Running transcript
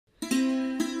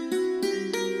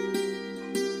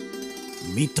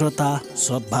मित्रता,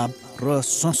 सद्भाव र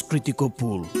संस्कृतिको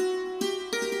पुल।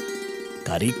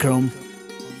 कार्यक्रम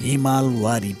हिमाल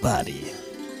वारी पारी।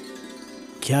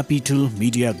 क्यापिटल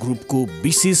मिडिया ग्रुपको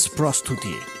विशेष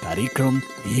प्रस्तुति कार्यक्रम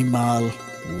हिमाल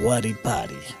वारी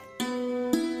पारी।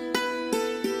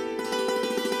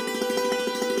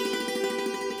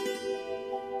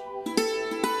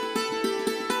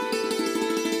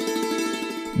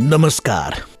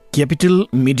 नमस्कार। क्यापिटल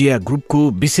मिडिया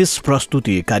ग्रुपको विशेष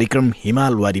प्रस्तुति कार्यक्रम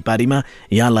हिमाल वारी पारीमा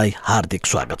यहाँलाई हार्दिक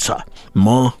स्वागत छ।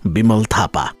 म विमल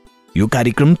थापा। यो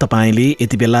कार्यक्रम तपाईले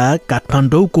यति बेला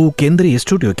काठमाडौँको केन्द्रीय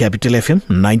स्टुडियो क्यापिटल एफएम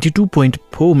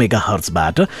 92.4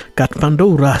 मेगाहर्जबाट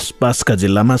काठमाडौँ र आसपासका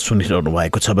जिल्लामा सुनिरहनु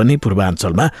भएको छ भने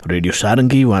पूर्वाञ्चलमा रेडियो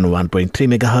सारङ्गी 101.3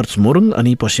 मेगाहर्ज मोरङ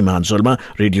अनि पश्चिमाञ्चलमा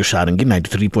रेडियो सारङ्गी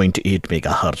 93.8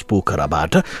 मेगाहर्ज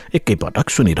पोखराबाट एकैपटक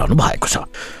सुनिरहनु भएको छ।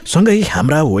 सँगै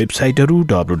हाम्रा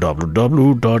वेबसाइटहरू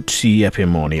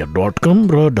www.cfmonair.com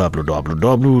र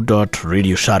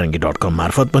www.radiosarangi.com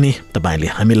मार्फत पनि तपाईले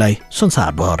हामीलाई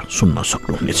संसारभर सुन्न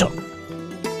सक्नुहुनेछ।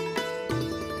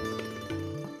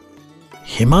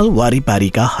 हिमाल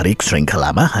वारीपारीका हरेक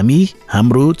श्रृङ्खलामा हामी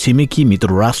हाम्रो छिमेकी मित्र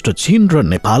राष्ट्र चीन र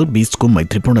नेपाल बीचको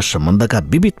मैत्रीपूर्ण सम्बन्धका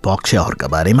विविध पक्षहरूका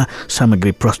बारेमा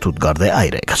सामग्री प्रस्तुत गर्दै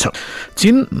आइरहेका छौँ।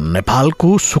 चीन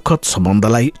नेपालको सुखद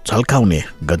सम्बन्धलाई झल्काउने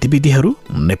गतिविधिहरू,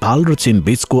 नेपाल र चीन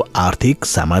बीचको आर्थिक,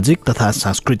 सामाजिक तथा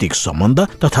सांस्कृतिक सम्बन्ध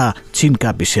तथा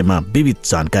चीनका विषयमा विविध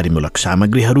जानकारीमूलक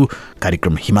सामग्रीहरू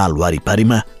कार्यक्रम हिमाल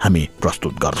वारीपारीमा हामी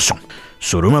प्रस्तुत गर्दछौँ।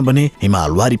 सुरुमा भने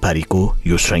हिमाल वारीपारीको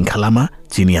यो श्रृङ्खलामा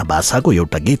चिनिया भाषाको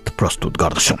एउटा गीत प्रस्तुत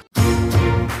गर्दछौँ।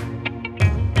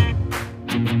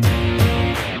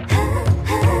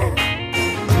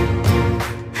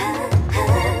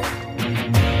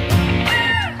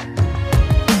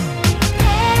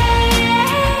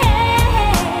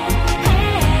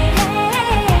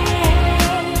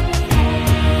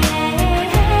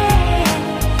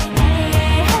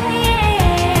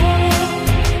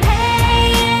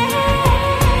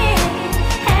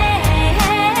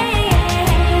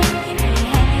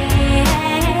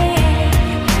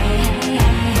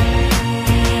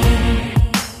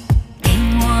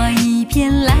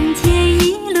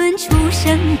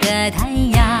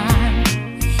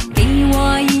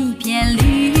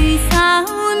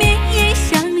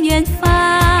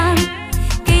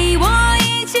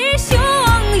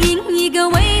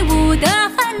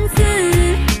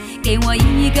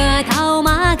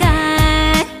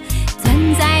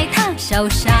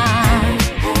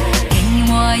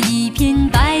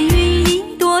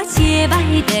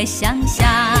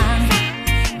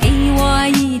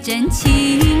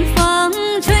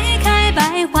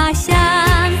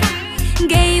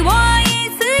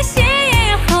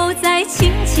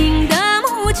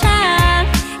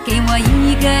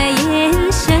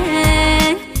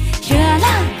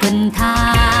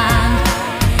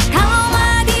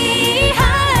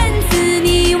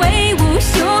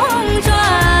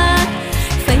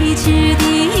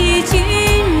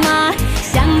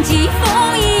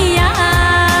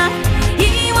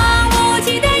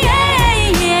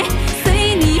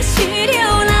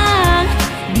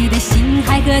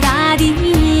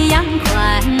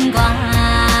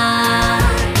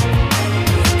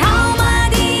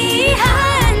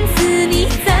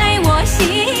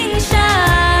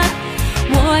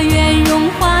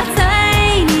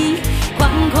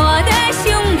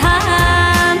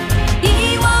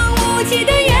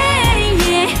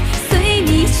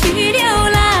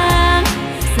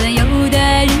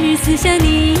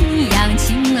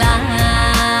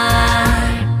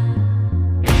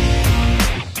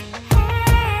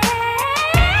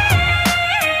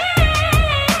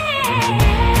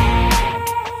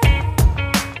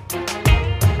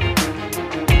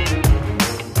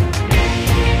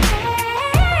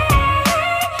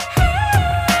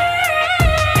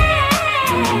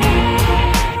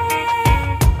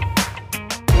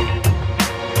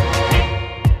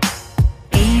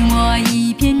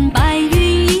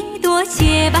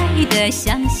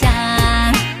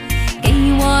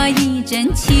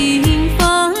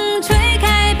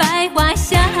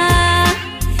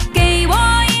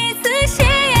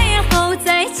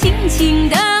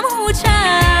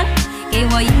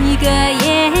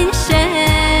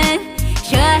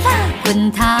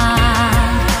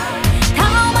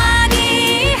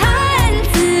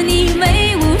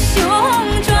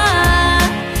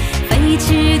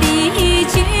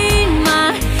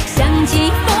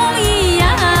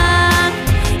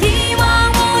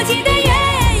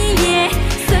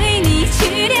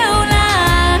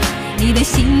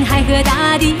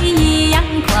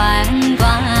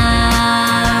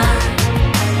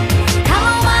桃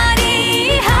马的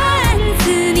汉子，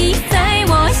你在我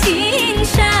心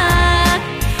上。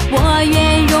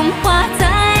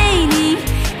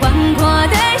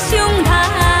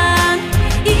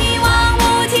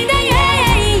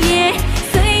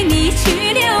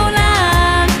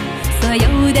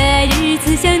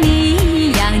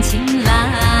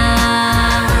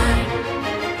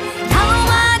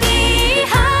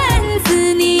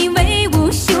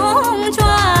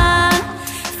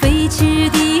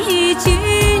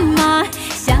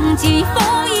季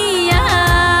风一样，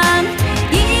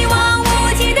一望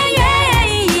无际的原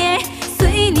野，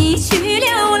随你去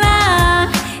流浪。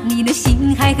你的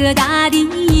心海和大地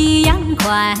一样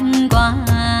宽广。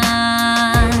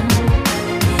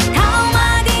套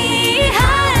马的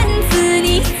汉子，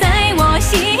你在我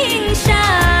心上，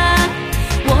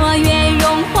我愿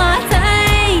融化在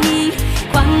你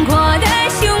宽阔的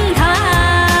胸膛。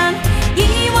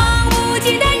一望无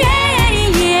际的原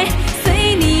野，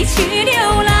随你去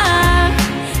流浪。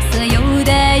所有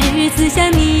的日子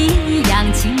像你一样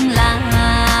晴朗。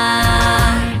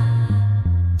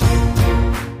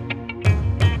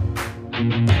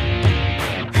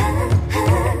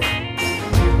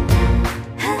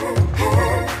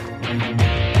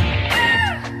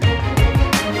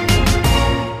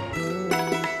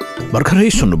भर्खरै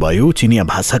सुन्नुभयो चिनिया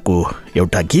भाषाको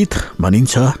एउटा गीत।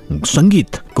 भनिन्छ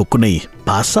संगीतको कुनै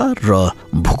भाषा र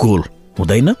भूगोल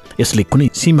हुँदैन, यसले कुनै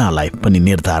सीमालाई पनि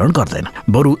निर्धारण गर्दैन,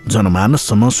 बरु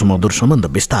जनमानससम्म सुमधुर सम्बन्ध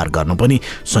विस्तार गर्न पनि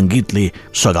संगीतले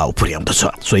सघाउ पुर्याउँदछ।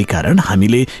 सोही कारण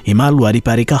हामीले हिमाल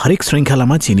वारिपारीका हरेक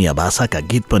श्रृङ्खलामा चिनिया भाषाका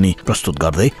गीत पनि प्रस्तुत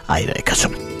गर्दै आइरहेका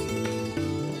छौँ।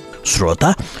 श्रोता,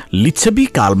 लिच्छवी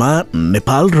कालमा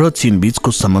नेपाल र चीन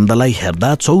बीचको सम्बन्धलाई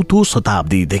हेर्दा 4औं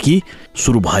शताब्दीदेखि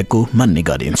सुरु भएको मान्ने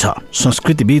गरिन्छ।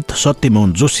 संस्कृतिविद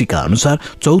सत्यमोहन जोशीका अनुसार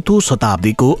 4औं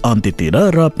शताब्दीको अन्त्यतिर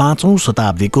र 5औं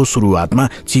शताब्दीको सुरुवातमा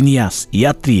चिनिया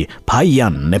यात्री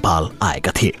फाइयान नेपाल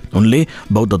आएका थिए। उनले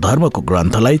बौद्ध धर्मको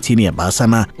ग्रन्थलाई चिनिया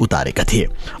भाषामा उतारेका थिए।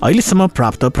 अहिलेसम्म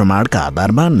प्राप्त प्रमाणका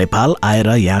आधारमा नेपाल आएर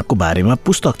यहाँको बारेमा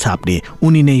पुस्तक छाप्ने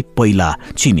उनी नै पहिला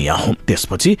चिनिया हुन्।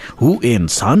 त्यसपछि हु एन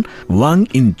सान, वाङ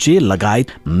इन्चे लगायत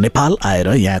नेपाल आएर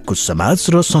यहाँको समाज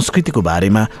र संस्कृतिको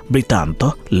बारेमा वृत्तान्त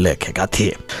लेखेका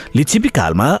थिए। लिच्छवी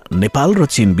कालमा नेपाल र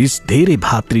चीन बीच धेरै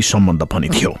भातृ सम्बन्ध पनि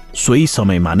थियो। सोही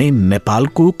समयमा नै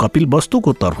नेपालको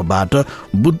कपिलवस्तुको तर्फबाट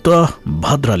बुद्ध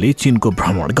भद्रले चीनको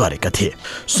भ्रमण गरेका थिए।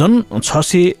 सन्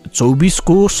 624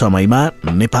 को समयमा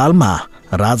नेपालमा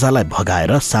राजालाई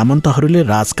भगाएर सामन्तहरूले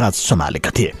राजकाज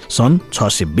सम्हालेका थिए। सन्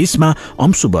 620 मा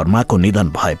अंशुवर्माको निधन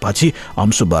भएपछि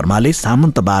अंशुवर्माले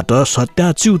सामन्तबाट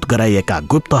सत्याच्युत गराइएका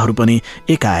गुप्तहरू पनि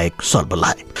एकाएक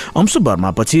सर्वलाए।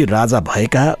 अंशुवर्मापछि राजा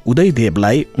भएका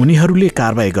उदयदेवलाई उनीहरूले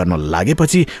कारबाही गर्न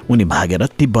लागेपछि उनी भागेर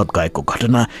तिब्बत गएको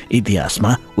घटना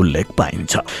इतिहासमा उल्लेख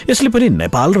पाइन्छ। यसले पनि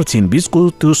नेपाल र चीन बीचको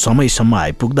त्यो समयसम्म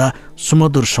आइपुग्दा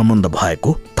सुमधुर सम्बन्ध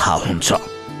भएको थाहा हुन्छ।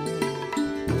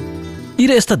 यी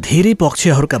र यस्ता धेरै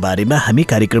पक्षहरूका बारेमा हामी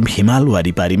कार्यक्रम हिमाल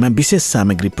वारिपारीमा विशेष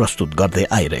सामग्री प्रस्तुत गर्दै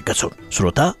आइरहेका छौँ।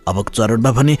 श्रोता, अबको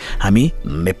चरणमा भने हामी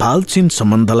नेपाल चीन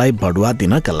सम्बन्धलाई बढुवा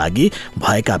दिनका लागि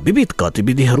भएका विविध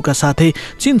गतिविधिहरूका साथै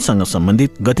चीनसँग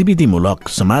सम्बन्धित गतिविधिमूलक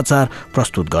समाचार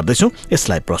प्रस्तुत गर्दैछौँ।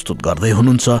 यसलाई प्रस्तुत गर्दै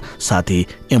हुनुहुन्छ साथी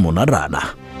यमुना राणा।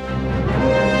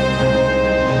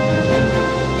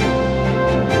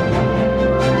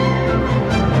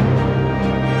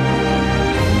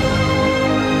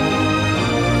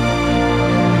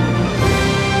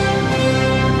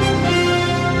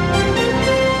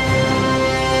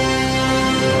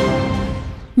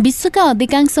 विश्वका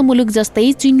अधिकांश मुलुक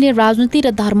जस्तै चीनले राजनीति र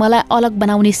धर्मलाई अलग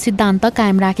बनाउने सिद्धान्त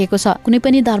कायम राखेको छ। कुनै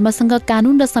पनि धर्मसँग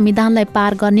कानून र संविधानलाई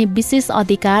पार गर्ने विशेष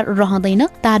अधिकार रहँदैन।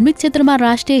 धार्मिक क्षेत्रमा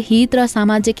राष्ट्रिय हित र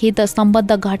सामाजिक हित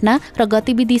सम्बद्ध घटना र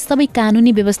गतिविधि सबै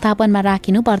कानूनी व्यवस्थापनमा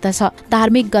राखिनु पर्दछ।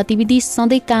 धार्मिक गतिविधि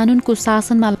सधैँ कानूनको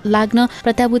शासनमा लाग्न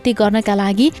प्रत्याभूति गर्नका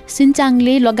लागि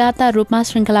सिन्चाङले लगातार रूपमा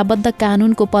श्रृङ्खलाबद्ध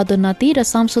कानूनको पदोन्नति र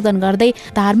संशोधन गर्दै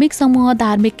धार्मिक समूह,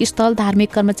 धार्मिक स्थल, धार्मिक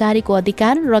कर्मचारीको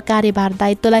अधिकार र कार्यभार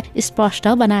दायित्व स्पष्ट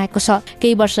बनाएको छ।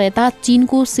 केही वर्ष यता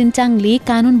चीनको सिन्चाङले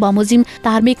कानून बमोजिम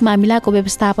धार्मिक मामिलाको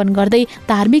व्यवस्थापन गर्दै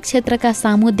धार्मिक क्षेत्रका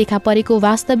सामु देखा परेको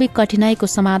वास्तविक कठिनाइको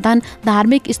समाधान,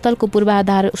 धार्मिक स्थलको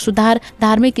पूर्वाधार सुधार,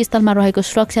 धार्मिक स्थलमा रहेको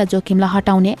सुरक्षा जोखिमलाई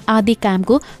हटाउने आदि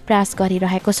कामको प्रयास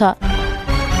गरिरहेको छ।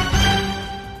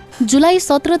 जुलाई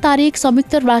 17 तारिक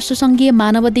संयुक्त राष्ट्रसङ्घीय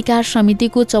मानवाधिकार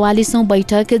समितिको 44औं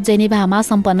बैठक जेनेभामा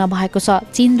सम्पन्न भएको छ।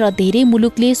 चीन र धेरै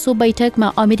मुलुकले सो बैठकमा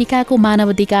अमेरिकाको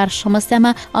मानवाधिकार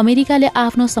समस्यामा अमेरिकाले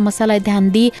आफ्नो समस्यालाई ध्यान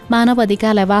दिई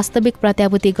मानवाधिकारलाई वास्तविक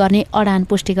प्रत्याभूति गर्ने अडान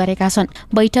पुष्टि गरेका छन्।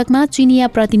 बैठकमा चीनिया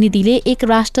प्रतिनिधिले एक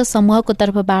राष्ट्र समूहको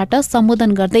तर्फबाट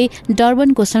सम्बोधन गर्दै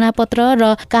डर्बन घोषणापत्र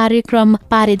र कार्यक्रम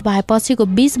पारित भएपछिको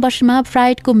 20 वर्षमा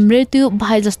फ्राइडको मृत्यु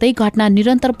भए जस्तै घटना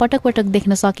निरन्तर पटक पटक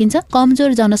देख्न सकिन्छ।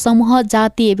 कमजोर जनसङ्ख्या समूह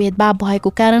जातीय भेदभाव भएको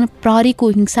कारण प्रहरीको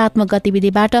हिंसात्मक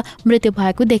गतिविधिबाट मृत्यु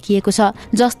भएको देखिएको छ।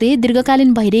 जस्तै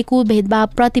दीर्घकालीन भइरहेको भेदभाव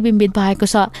प्रतिबिम्बित भएको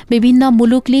छ। विभिन्न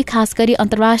मुलुकले खास गरी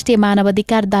अन्तर्राष्ट्रिय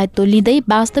मानवाधिकार दायित्व लिँदै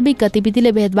वास्तविक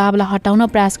गतिविधिले भेदभावलाई हटाउन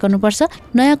प्रयास गर्नुपर्छ।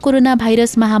 नयाँ कोरोना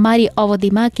भाइरस महामारी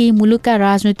अवधिमा केही मुलुकका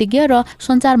राजनीतिज्ञ र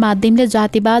सञ्चार माध्यमले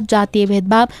जातिवाद, जातीय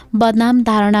भेदभाव, बदनाम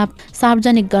धारणा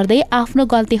सार्वजनिक गर्दै आफ्नो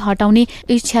गल्ती हटाउने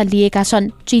इच्छा लिएका छन्।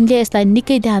 चीनले यसलाई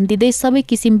निकै ध्यान दिँदै सबै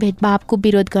किसिम भेदभावको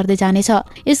विरोध गर्दै जानेछ।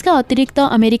 यसका अतिरिक्त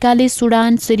अमेरिकाले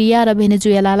सुडान, सिरिया र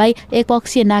भेनेजुएलालाई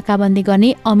एकपक्षीय नाकाबन्दी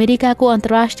गर्ने अमेरिकाको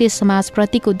अन्तर्राष्ट्रिय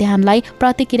समाजप्रतिको ध्यानलाई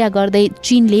प्रतिक्रिया गर्दै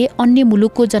चीनले अन्य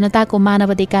मुलुकको जनताको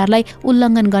मानवाधिकारलाई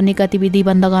उल्लङ्घन गर्ने गतिविधि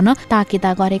बन्द गर्न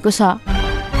ताकिदा गरेको छ।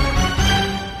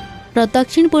 र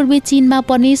दक्षिण पूर्वी चीनमा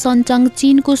पर्ने सञ्चङ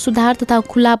चीनको सुधार तथा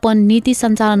खुलापन नीति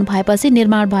सञ्चालन भएपछि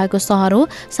निर्माण भएको सहर हो,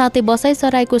 साथै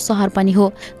बसाइसराईको सहर पनि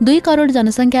हो। 2 करोड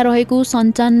जनसङ्ख्या रहेको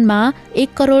सञ्चनमा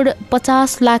 1 करोड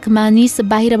 50 लाख मानिस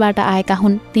बाहिरबाट आएका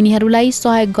हुन्। तिनीहरूलाई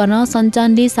सहयोग गर्न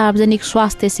सञ्चनले सार्वजनिक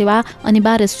स्वास्थ्य सेवा,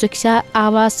 अनिवार्य शिक्षा,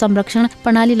 आवास संरक्षण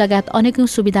प्रणाली लगायत अनेकौं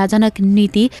सुविधाजनक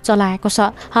नीति चलाएको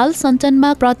छ। हाल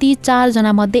सञ्चनमा प्रति 4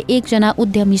 जना मध्ये 1 जना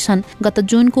उद्यमी छन्। गत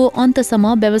जुनको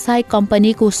अन्तसम्म व्यावसायिक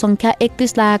कम्पनीको संख्या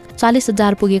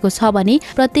 31,40,000 पुगेको छ भने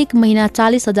प्रत्येक महिना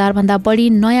 40,000 भन्दा बढी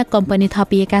नयाँ कम्पनी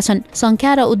थपिएका छन्।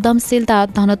 संख्या र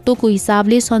उद्यमशीलता घनत्वको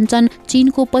हिसाबले सञ्चन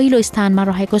चीनको पहिलो स्थानमा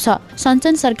रहेको छ।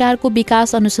 सञ्चन सरकारको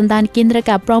विकास अनुसन्धान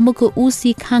केन्द्रका प्रमुख उ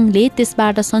सी खाङले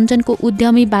त्यसबाट सञ्चनको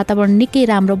उद्यमी वातावरण निकै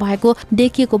राम्रो भएको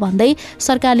देखिएको भन्दै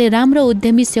सरकारले राम्रो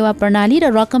उद्यमी सेवा प्रणाली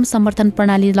र रकम समर्थन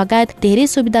प्रणाली लगायत धेरै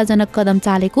सुविधाजनक कदम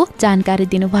चालेको जानकारी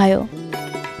दिनुभयो।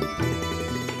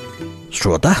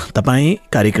 श्रोता,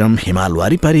 तपाईँ कार्यक्रम हिमाल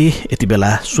वारिपारी यति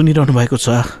बेला सुनिरहनु भएको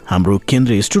छ। हाम्रो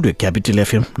केन्द्रीय स्टुडियो क्यापिटल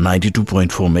एफएम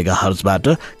 92.4 मेगाहर्जबाट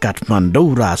काठमाडौँ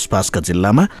र आसपासका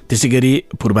जिल्लामा, त्यसै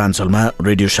गरी पूर्वाञ्चलमा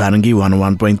रेडियो सारङ्गी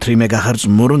 101.3 मेगाहर्ज,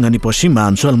 मोरङ अनि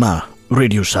पश्चिमाञ्चलमा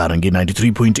रेडियो सारङ्गी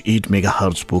 93.8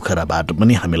 मेगाहर्ज पोखराबाट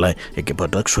पनि हामीलाई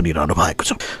एकैपटक सुनिरहनु भएको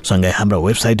छ। सँगै हाम्रा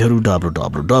वेबसाइटहरू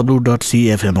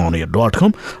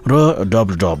www.cfmonair.com र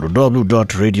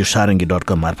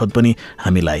www.radiosarangi.com मार्फत पनि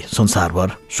हामीलाई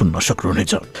संसारभर सुन्न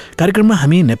सक्नुहुनेछ। कार्यक्रममा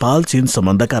हामी नेपाल चीन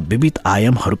सम्बन्धका विविध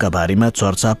आयामहरूका बारेमा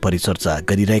चर्चा परिचर्चा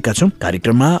गरिरहेका छौँ।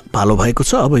 कार्यक्रममा पालो भएको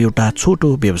छ अब एउटा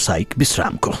छोटो व्यावसायिक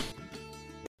विश्रामको।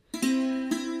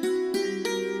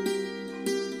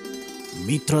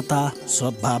 मित्रता,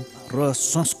 सद्भाव र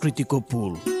संस्कृतिको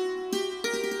पुल,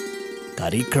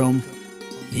 कार्यक्रम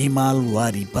हिमाल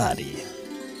वारी पारी,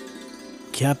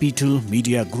 क्यापिटल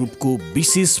मिडिया ग्रुपको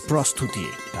विशेष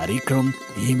प्रस्तुति, कार्यक्रम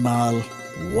हिमाल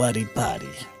वारी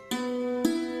पारी।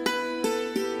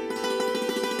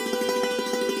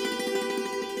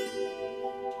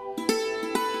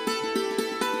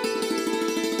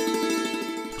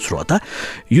 श्रोता,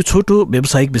 यो छोटो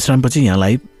व्यावसायिक विश्रामपछि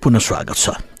यहाँलाई पुनः स्वागत छ।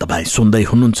 तपाईँ सुन्दै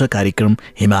हुनुहुन्छ कार्यक्रम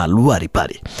हिमाल वारी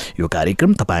पारी। यो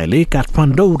कार्यक्रम तपाईँले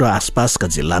काठमाडौँ र आसपासका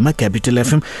जिल्लामा क्यापिटल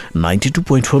एफएम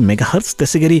 92.4 मेगाहर्ज,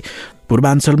 त्यसै गरी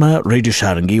पूर्वाञ्चलमा रेडियो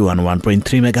सारङ्गी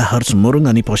 101.3 मेगाहर्ज, मोरङ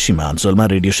अनि पश्चिमाञ्चलमा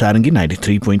रेडियो सारङ्गी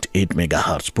 93.8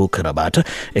 मेगाहर्ज पोखराबाट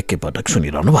एकैपटक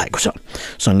सुनिरहनु भएको छ।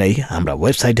 सँगै हाम्रा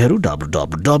वेबसाइटहरू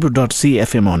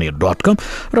www.cfmonair.com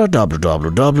र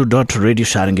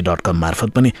www.radiosarangi.com मार्फत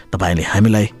पनि तपाईँले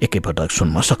हामीलाई एकैपटक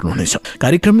सुन्न सक्नुहुनेछ।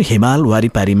 कार्यक्रम हिमाल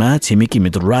वारिपारीमा छिमेकी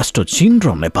मित्र राष्ट्र चीन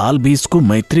र नेपाल बीचको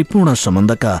मैत्रीपूर्ण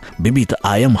सम्बन्धका विविध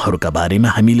आयामहरूका बारेमा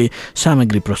हामीले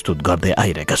सामग्री प्रस्तुत गर्दै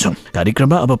आइरहेका छौँ।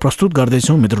 कार्यक्रममा अब प्रस्तुत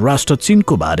गर्दैछौँ मित्र राष्ट्र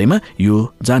चीनको बारेमा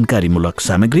यो जानकारीमूलक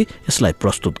सामग्री। यसलाई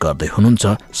प्रस्तुत गर्दै हुनुहुन्छ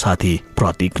साथी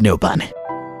प्रतीक नेउपाने।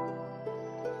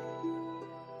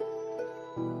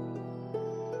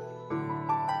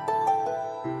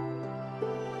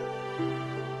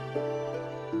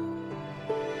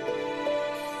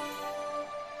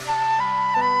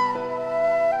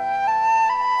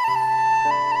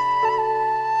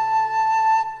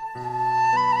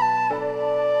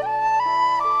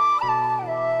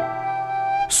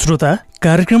 श्रोता,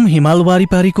 कार्यक्रम हिमाल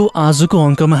वारिपारीको आजको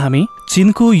अङ्कमा हामी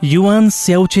चीनको युवान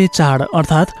स्याउचे चाड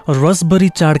अर्थात् रसबरी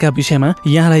चाडका विषयमा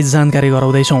यहाँलाई जानकारी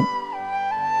गराउँदैछौँ।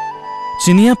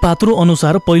 चिनिया पात्रो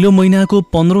अनुसार पहिलो महिनाको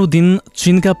 15 दिन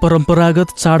चीनका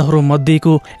परम्परागत चाडहरू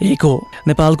मध्येको एक हो।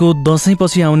 नेपालको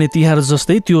दशैंपछि आउने तिहार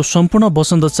जस्तै त्यो सम्पूर्ण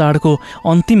वसन्त चाडको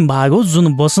अन्तिम भाग हो,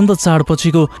 जुन वसन्त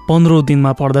चाडपछिको 15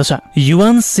 दिनमा पर्दछ।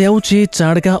 युवान स्याउचे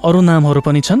चाडका अरू नामहरू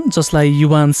पनि छन्, जसलाई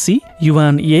युवान सी,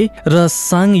 युवान ए र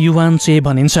साङ युवान चे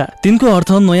भनिन्छ। तिनको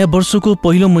अर्थ नयाँ वर्षको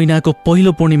पहिलो महिनाको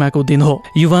पहिलो पूर्णिमाको दिन हो।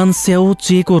 युवान स्याउ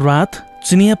चेको रात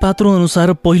चिनिया पात्रो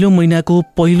अनुसार पहिलो महिनाको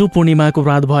पहिलो पूर्णिमाको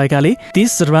रात भएकाले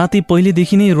त्यस राति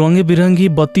पहिलेदेखि नै रङ्गबिरङ्गी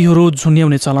बत्तीहरू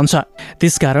झुन्ड्याउने चलन छ।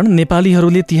 त्यसकारण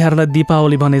नेपालीहरूले तिहारलाई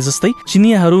दीपावली भने जस्तै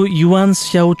चिनियाहरू युवान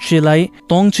स्याउचेलाई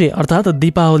तोङचे अर्थात्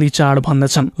दीपावली चाड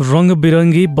भन्दछन्।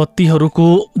 रङ्गबिरङ्गी बत्तीहरूको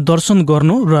दर्शन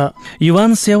गर्नु र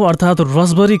युवान स्याउ अर्थात्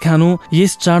रसभरी खानु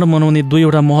यस चाड मनाउने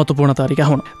दुईवटा महत्त्वपूर्ण तरिका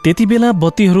हुन्। त्यति बेला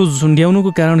बत्तीहरू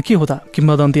झुन्ड्याउनुको कारण के हो त?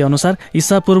 किम्वदन्ती अनुसार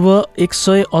ईसापूर्व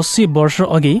 180 वर्ष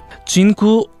अघि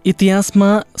चीनको इतिहासमा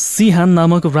सी हान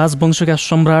नामक राजवंशका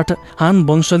सम्राट हान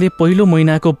वंशले पहिलो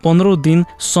महिनाको 15 दिन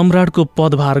सम्राटको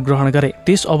पदभार ग्रहण गरे।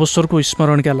 त्यस अवसरको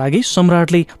स्मरणका लागि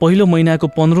सम्राटले पहिलो महिनाको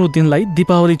 15 दिनलाई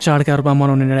दीपावली चाडका रूपमा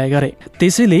मनाउने निर्णय गरे।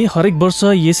 त्यसैले हरेक वर्ष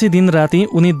यसै दिन राति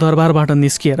उनी दरबारबाट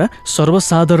निस्किएर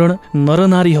सर्वसाधारण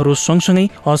नरनारीहरू सँगसँगै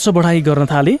हर्ष बढाई गर्न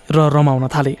थाले र रमाउन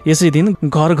थाले। यसै दिन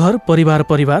घर घर परिवार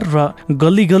परिवार र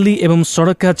गल्ली गल्ली एवं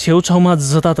सडकका छेउछाउमा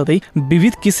जताततै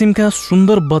विविध किसिमका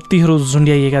सुन्दर बत्तीहरू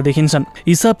झुन्ड्याइए देखिन्छन्।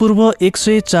 ईसापूर्व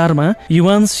 104 मा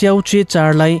युवान स्याउचे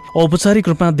चाडलाई औपचारिक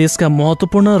रूपमा देशका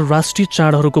महत्त्वपूर्ण राष्ट्रिय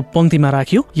चाडहरूको पंक्तिमा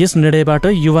राखियो। यस निर्णयबाट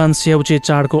युवान स्याउचे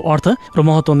चाडको अर्थ र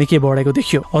महत्त्व निकै बढेको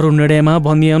देखियो। अरू निर्णयमा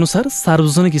भनिए अनुसार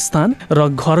सार्वजनिक स्थान र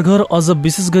घर घर अझ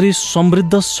विशेष गरी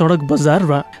समृद्ध सडक बजार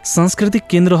र सांस्कृतिक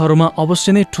केन्द्रहरूमा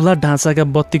अवश्य नै ठूला ढाँचाका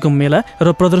बत्तीको मेला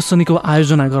र प्रदर्शनीको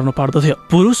आयोजना गर्नु पर्दथ्यो।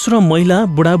 पुरुष र महिला,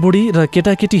 बुढाबुढी र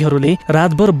केटाकेटीहरूले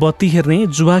रातभर बत्ती हेर्ने,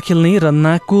 जुवा खेल्ने र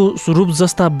नाकको रूप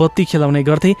जस्ता बत्ती खेलाउने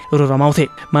गर्थे र रमाउँथे।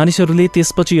 मानिसहरूले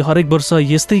त्यसपछि हरेक वर्ष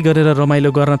यस्तै गरेर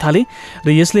रमाइलो गर्न थाले र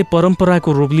यसले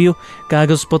परम्पराको रूप लियो।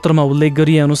 कागज पत्रमा उल्लेख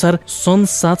गरिए अनुसार सन्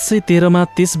 713 मा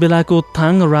त्यस बेलाको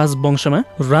थाङ राजवंशमा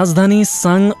राजधानी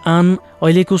साङ आन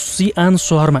अहिलेको सिआन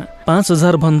सहरमा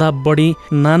 5000 भन्दा बढी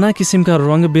नाना किसिमका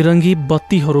रङ्गबिरङ्गी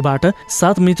बत्तीहरूबाट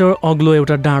 7 मिटर अग्लो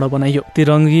एउटा डाँडो बनाइयो। ती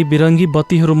रङ्गी बिरङ्गी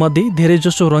बत्तीहरू मध्ये धेरै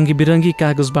जसो रङ्गी बिरङ्गी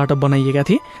कागजबाट बनाइएका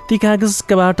थिए। ती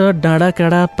कागजबाट डाँडा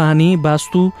काँडा, पानी,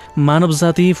 वास्तु, मानव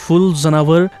जाति, फूल,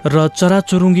 जनावर र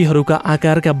चराचुरुङ्गीहरूका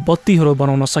आकारका बत्तीहरू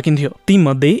बनाउन सकिन्थ्यो। ती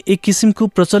मध्ये एक किसिमको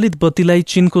प्रचलित बत्तीलाई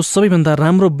चीनको सबैभन्दा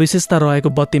राम्रो विशेषता रहेको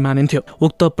बत्ती मानिन्थ्यो।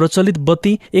 उक्त प्रचलित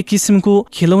बत्ती एक किसिमको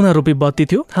खेलौना रूपी बत्ती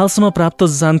थियो। हालसम्म प्राप्त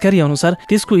जानकारी अनुसार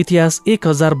त्यसको इतिहास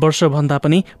 1000 वर्ष भन्दा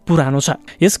पनि पुरानो छ।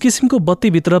 यस किसिमको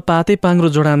बत्तीभित्र पाते पाङ्रो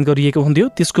जडान गरिएको हुन्थ्यो।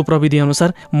 त्यसको प्रविधि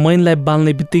अनुसार मैनलाई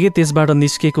बाल्ने बित्तिकै त्यसबाट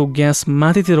निस्केको ग्यास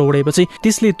माथितिर उडेपछि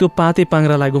त्यसले त्यो पाते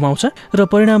पाङ्रालाई घुमाउँछ र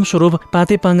परिणाम स्वरूप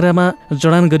पाते पाङ्रामा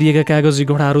जडान गरिएका कागजी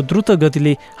घोडाहरू द्रुत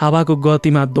गतिले हावाको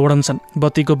गतिमा दौडन्छन्।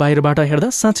 बत्तीको बाहिरबाट हेर्दा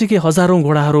साँच्चीकै हजारौं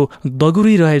घोडाहरू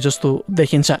दगुरिरहे जस्तो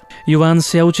देखिन्छ। युवान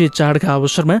स्याउचे चाडका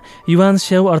अवसरमा युवान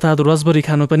स्याउ अर्थात् रसभरी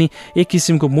खानु पनि एक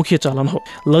किसिमको मुख्य चलन हो।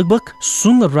 लगभग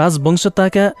सुङ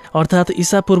राजवंशताका अर्थात्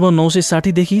ईसापूर्व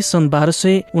 960 देखि सन्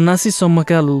 1279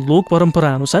 सम्मका लोक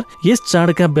परम्परा अनुसार यस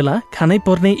चाडका बेला खानै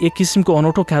पर्ने एक किसिमको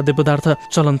अनौठो खाद्य पदार्थ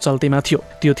चलन चल्तीमा थियो।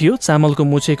 त्यो थियो चामलको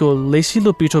मुछेको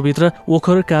लेसिलो पिठोभित्र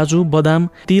ओखर, काजु, बदाम,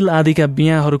 तिल आदिका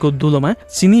बियाहरूको धुलोमा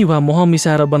चिनी वा मह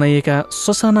मिसाएर बनाइएका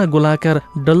ससाना गोलाकार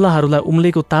डल्लाहरूलाई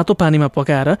उम्लेको तातो पानीमा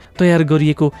पकाएर तयार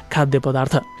गरिएको खाद्य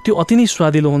पदार्थ। त्यो अति नै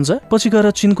स्वादिलो हुन्छ। पछि गएर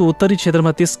चीनको उत्तरी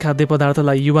क्षेत्रमा त्यस खाद्य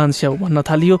पदार्थलाई युवान स्याउ भन्न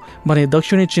थालियो भने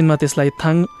दक्षिणी चीनमा त्यसलाई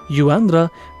थाङ युवान र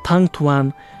थाङ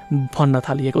थुवान भन्न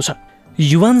थालिएको छ।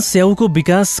 युवान स्याउको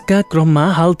विकासका क्रममा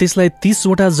हाल त्यसलाई 30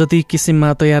 वटा जति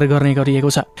किसिममा तयार गर्ने गरिएको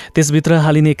छ। त्यसभित्र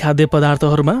हालिने खाद्य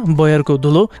पदार्थहरूमा बयरको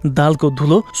धुलो, दालको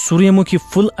धुलो, सूर्यमुखी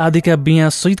फूल आदिका बिया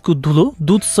सहितको धुलो,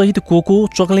 दूध सहित कोको,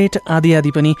 चकलेट आदि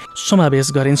आदि पनि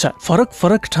समावेश गरिन्छ। फरक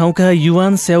फरक ठाउँका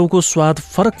युवान स्याउको स्वाद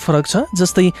फरक फरक छ।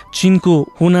 जस्तै चीनको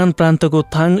हुनान प्रान्तको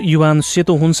थाङ युवान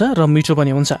सेतो हुन्छ र मिठो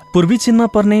पनि हुन्छ। पूर्वी चीनमा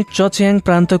पर्ने चच्याङ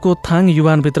प्रान्तको थाङ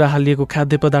युवानभित्र हालिएको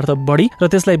खाद्य पदार्थ बढी र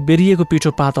त्यसलाई बेरिएको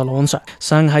पिठो पातलो हुन्छ।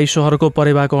 साङहाई सहरको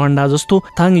परेवाको अण्डा जस्तो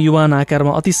थाङ युवान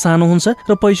आकारमा अति सानो हुन्छ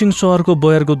र पैसिङ सहरको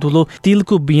बयरको धुलो,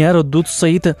 तिलको बिया र दूध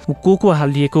सहित कोको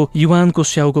हालिएको युवानको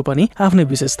स्याउको पनि आफ्नै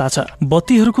विशेषता छ।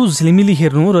 बत्तीहरूको झिलिमिली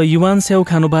हेर्नु र युवान स्याउ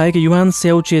खानु बाहेक युवान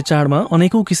स्याउचे चाडमा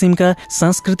अनेकौं किसिमका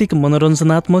सांस्कृतिक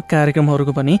मनोरञ्जनात्मक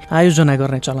कार्यक्रमहरूको पनि आयोजना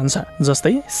गर्ने चलन छ।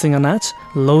 जस्तै सिंहनाच,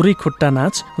 लौरी खुट्टा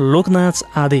नाच, लोकनाच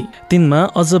आदि। तिनमा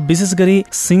अझ विशेष गरी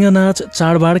सिंहनाच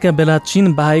चाडबाडका बेला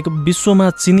चीन बाहेक विश्वमा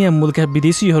चिनिया मूलका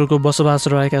विदेशीहरूको बसोबास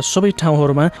रहेका सबै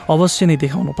ठाउँहरूमा अवश्य नै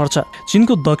देखाउनु पर्छ।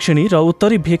 चीनको दक्षिणी र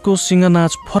उत्तरी भेगको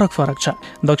सिंहनाच फरक फरक छ।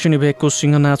 दक्षिणी भेगको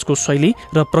सिंहनाचको शैली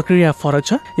र प्रक्रिया फरक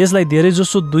छ। यसलाई धेरै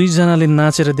जसो दुईजनाले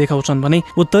नाचेर देखाउँछन् भने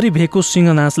उत्तरी भेगको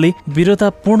सिंहनाचले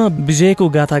वीरतापूर्ण विजयको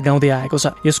गाथा गाउँदै आएको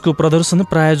छ। यसको प्रदर्शन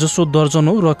प्राय जसो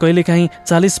दर्जनौं र कहिलेकाहीँ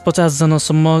 40-50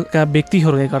 जनासम्मका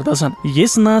व्यक्तिहरूले गर्दछन्।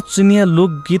 यस नाच चिनिया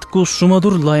लोकगीतको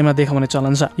सुमधुर लयमा देखाउने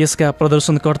चलन छ। यसका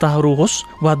प्रदर्शनकर्ताहरू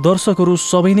होस् वा दर्शकहरू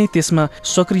सबै नै त्यसमा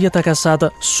सक्रियताका साथ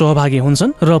सहभागी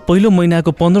हुन्छन् र पहिलो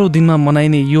महिनाको 15 दिनमा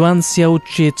मनाइने युवान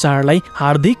स्याउचे चाडलाई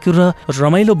हार्दिक र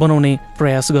रमाइलो बनाउने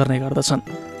प्रयास गर्ने गर्दछन्।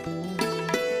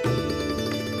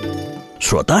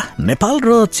 श्रोता, नेपाल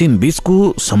र चीन बीचको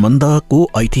सम्बन्धको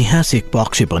ऐतिहासिक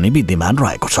पक्ष पनि विद्यमान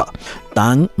रहेको छ।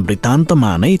 ताङ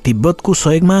वृत्तान्तमा नै तिब्बतको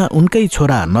सहयोगमा उनकै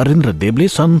छोरा नरेन्द्र देवले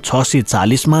सन्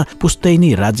 640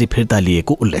 पुस्तैनी राज्य फिर्ता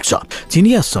लिएको उल्लेख छ।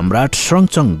 चिनिया सम्राट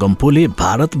श्रङचङ गम्पोले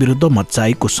भारत विरुद्ध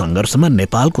मच्चाएको सङ्घर्षमा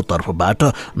नेपालको तर्फबाट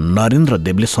नरेन्द्र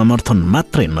देवले समर्थन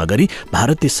मात्रै नगरी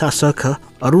भारतीय शासक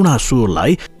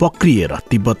अरुणासुलाई पक्रिएर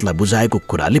तिब्बतलाई बुझाएको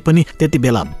कुराले पनि त्यति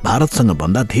बेला भारतसँग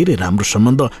भन्दा धेरै राम्रो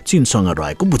सम्बन्ध चीनसँग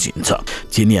रहेको बुझिन्छ।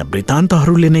 चिनिया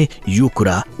वृत्तान्तहरूले नै यो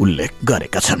कुरा उल्लेख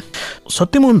गरेका छन्।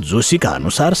 सत्यमोहन जोशीका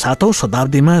अनुसार 7औं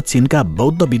शताब्दीमा चीनका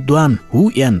बौद्ध विद्वान हु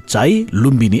यान चाई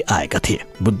लुम्बिनी आएका थिए।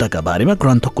 बुद्धका बारेमा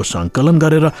ग्रन्थको संकलन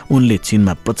गरेर उनले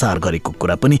चीनमा प्रचार गरेको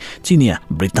कुरा पनि चिनिया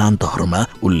वृत्तान्तहरूमा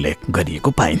उल्लेख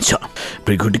गरिएको पाइन्छ।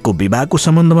 भृकुटीको विवाहको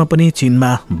सम्बन्धमा पनि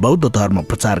चीनमा बौद्ध धर्म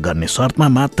प्रचार गर्ने शर्तमा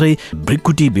मात्रै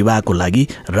भृकुटी विवाहको लागि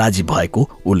राजी भएको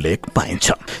उल्लेख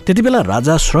पाइन्छ। त्यति बेला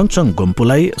राजा श्रङचङ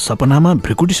गम्पोलाई सपनामा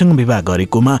भृकुटीसँग विवाह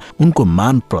गरेकोमा उनको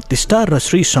मान प्रतिष्ठा र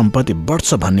श्री सम्पत्ति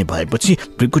बढ्छ भन्ने भएपछि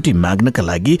भृकुटी माग्नका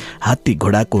लागि हात्ती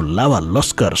घोडाको लावा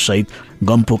लस्कर सहित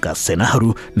गम्पोका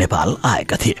सेनाहरू नेपाल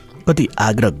आएका थिए। कति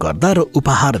आग्रह गर्दा र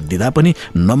उपहार दिँदा पनि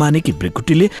नमानेकी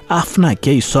भृकुटीले आफ्ना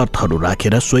केही शर्तहरू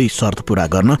राखेर सोही शर्त पूरा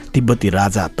गर्न तिब्बती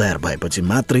राजा तयार भएपछि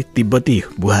मात्रै तिब्बती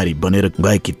बुहारी बनेर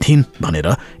गएकी थिइन् भनेर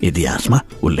इतिहासमा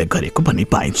उल्लेख गरेको पनि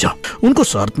पाइन्छ। उनको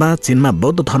शर्तमा चीनमा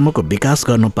बौद्ध धर्मको विकास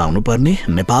गर्न पाउनुपर्ने,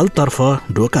 नेपालतर्फ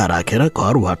ढोका राखेर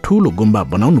घर वा ठूलो गुम्बा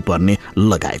बनाउनु पर्ने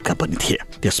लगायतका पनि थिए।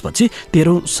 त्यसपछि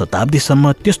 13औं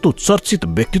शताब्दीसम्म त्यस्तो चर्चित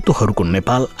व्यक्तित्वहरूको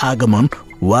नेपाल आगमन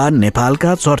वा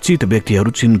नेपालका चर्चित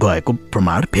व्यक्तिहरू चीन गएको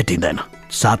प्रमाण भेटिँदैन।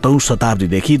 7औं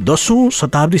शताब्दीदेखि 10औं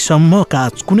शताब्दीसम्मका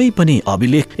कुनै पनि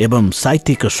अभिलेख एवं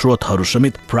साहित्यिक स्रोतहरू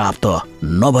समेत प्राप्त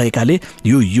नभएकाले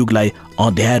यो युगलाई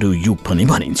अँध्यारो युग पनि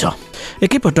भनिन्छ।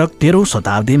 एकैपटक 13औं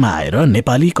शताब्दीमा आएर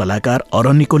नेपाली कलाकार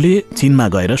अरनिकोले चीनमा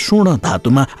गएर स्वर्ण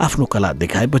धातुमा आफ्नो कला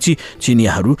देखाएपछि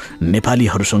चिनियाहरू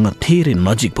नेपालीहरूसँग धेरै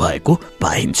नजिक भएको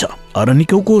पाइन्छ।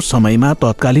 अरनिकोको समयमा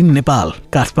तत्कालीन नेपाल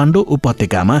काठमाडौँ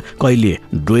उपत्यकामा कहिले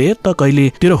डोय त कहिले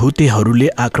तिरहुतेहरूले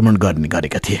आक्रमण गर्ने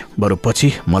गरेका थिए। बरु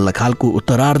पछि मल्लकालको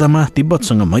उत्तरार्धमा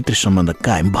तिब्बतसँग मैत्री सम्बन्ध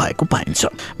कायम भएको पाइन्छ।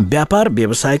 व्यापार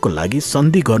व्यवसायको लागि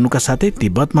सन्धि गर्नुका साथै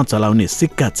तिब्बतमा चलाउने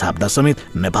सिक्का छाप्दा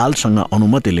समेत नेपालसँग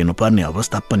अनुमति लिनुपर्ने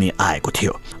अवस्था पनि आएको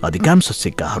थियो। अधिकांश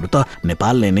सिक्काहरू त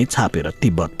नेपालले नै छापेर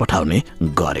तिब्बत पठाउने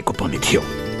गरेको पनि थियो।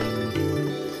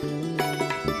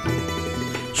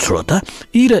 श्रोता,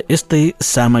 यी र यस्तै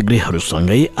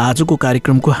सामग्रीहरूसँगै आजको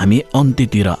कार्यक्रमको हामी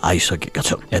अन्त्यतिर आइसकेका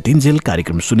छौँ। यतिन्जेल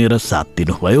कार्यक्रम सुनेर साथ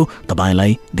दिनुभयो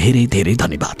तपाईँलाई धेरै धेरै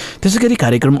धन्यवाद। त्यसैगरी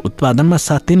कार्यक्रम उत्पादनमा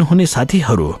साथ दिनुहुने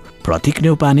साथीहरू प्रतीक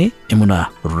नेउपाने, यमुना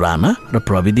राणा र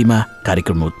प्रविधिमा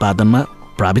कार्यक्रम उत्पादनमा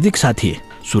प्राविधिक साथी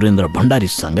सुरेन्द्र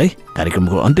भण्डारीसँगै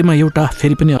कार्यक्रमको अन्त्यमा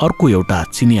फेरि पनि अर्को एउटा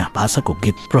चिनिया भाषाको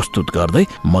गीत प्रस्तुत गर्दै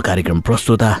म कार्यक्रम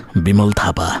प्रस्तुता विमल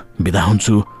थापा बिदा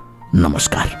हुन्छु।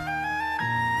 नमस्कार।